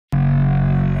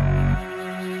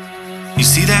You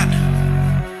see that?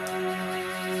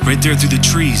 Right there through the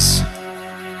trees.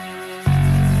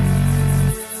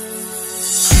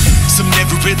 Some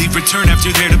never really return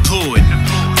after they're deployed.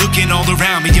 Looking all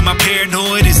around me, am I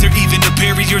paranoid? Is there even a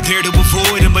barrier there to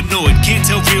avoid? I'm annoyed, can't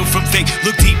tell real from fake.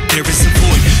 Look deep, there is a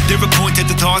void. There a point at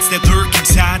the thoughts that lurk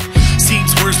inside.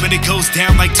 Seems worse when it goes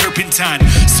down like turpentine.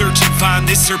 Search and find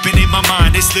this serpent in my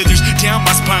mind. It slithers down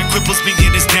my spine, cripples me in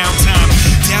its downtime.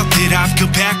 Doubt that I've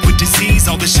come back with disease.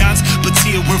 All the shots, but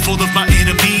still we're full of my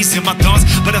enemies and my thoughts.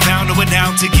 But I found no one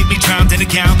out to get me drowned in a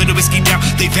gallon of whiskey down.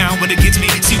 They found when it gets me,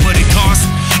 see what it costs.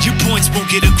 Your points won't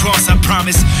get across, I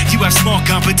promise. You have small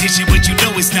competition, but you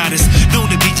know it's not us.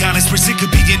 Known to be honest, we're sick of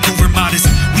being over modest.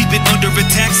 We've been under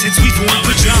attack since we've worn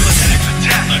pajamas.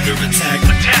 Under attack,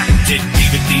 didn't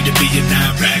even need to be in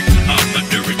Iraq. I'm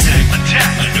under attack,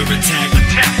 under attack.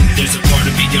 There's a part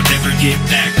of me you'll never get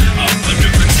back. I'm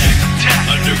under attack,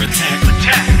 under attack.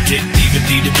 Didn't even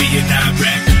need to be in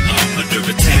Iraq. I'm under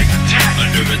attack,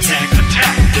 under attack.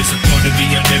 There's a part of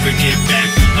me I'll never get back.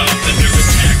 I'm under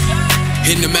attack.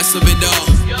 In the mess of it all,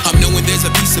 I'm knowing there's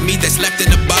a piece of me that's left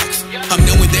in the box. I'm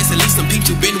knowing there's at least some peeps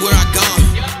who've been where I gone.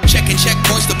 Checking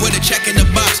checkpoints to put a check in the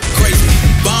box. Crazy,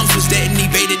 bombs was dead and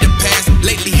evaded the past.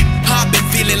 Lately, I've been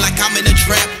feeling like I'm in a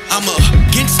trap. I'm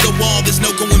against the wall, there's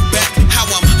no going back. How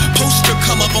I'm poster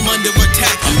come up, I'm under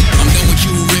attack. I'm done with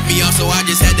you who ripped me off, so I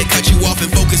just had to cut you off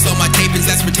and focus on my tapings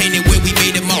that's retaining where we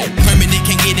made them all. Permanent,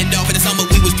 can't get it off. In the summer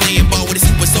we was playing ball with a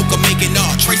super soaker making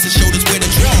all. Traces showed us where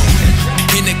to draw.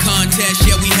 In the contest,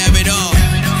 yeah, we have it all.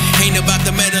 Ain't about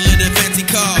the medal or the fancy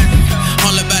car.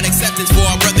 All about acceptance for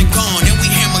our brother gone. And we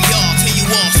hammer y'all till you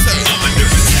all sir. I'm under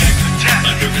attack,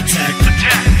 under attack.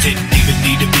 Didn't even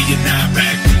need to be in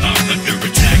Iraq. I'm under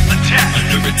attack,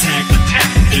 under attack.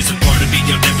 There's a part of me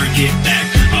you'll never get back.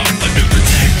 I'm under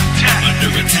attack,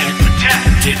 under attack.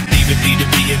 Didn't even need to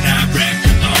be in Iraq.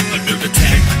 I'm under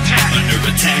attack, under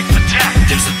attack.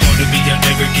 There's a part of me I'll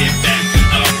never get back.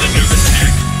 I'm under attack.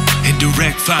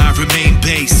 Indirect fire, remain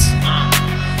base.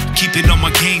 Keeping on my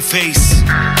game face.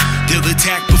 They'll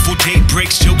attack before day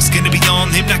breaks. Joke's gonna be on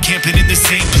them, not camping in the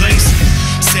same place.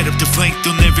 Set up the flank,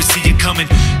 they'll never see it coming.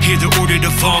 Hear the order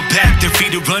to fall back, their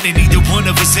feet are running. Neither one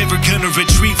of us ever gonna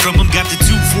retreat from them. Got the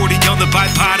 240 on the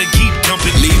bipod and keep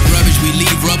dumping. Leave rubbish, we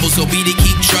leave rubble, so be to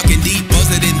keep trucking deep.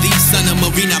 Buzzer than these, son of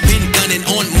Marine. I've been gunning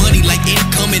on money like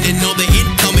incoming and all the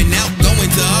incoming out.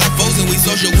 Going to our foes and we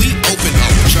social, we open.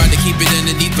 Tried to keep it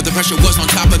underneath, but the pressure was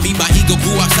on top of me. My ego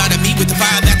grew outside of me with the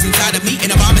fire that's inside of me.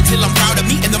 And I'm bombing till I'm proud of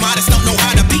me. And the modest don't know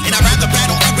how to beat. And I'd rather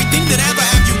battle everything than ever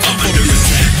have you come for me.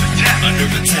 Under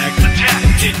attack,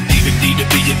 didn't even need to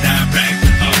be in Iraq.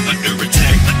 I'm under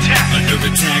attack, under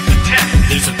attack.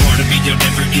 There's a part of me you'll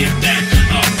never get back.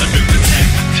 I'm under attack,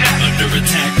 under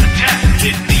attack.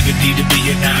 Didn't even need to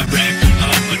be in Iraq.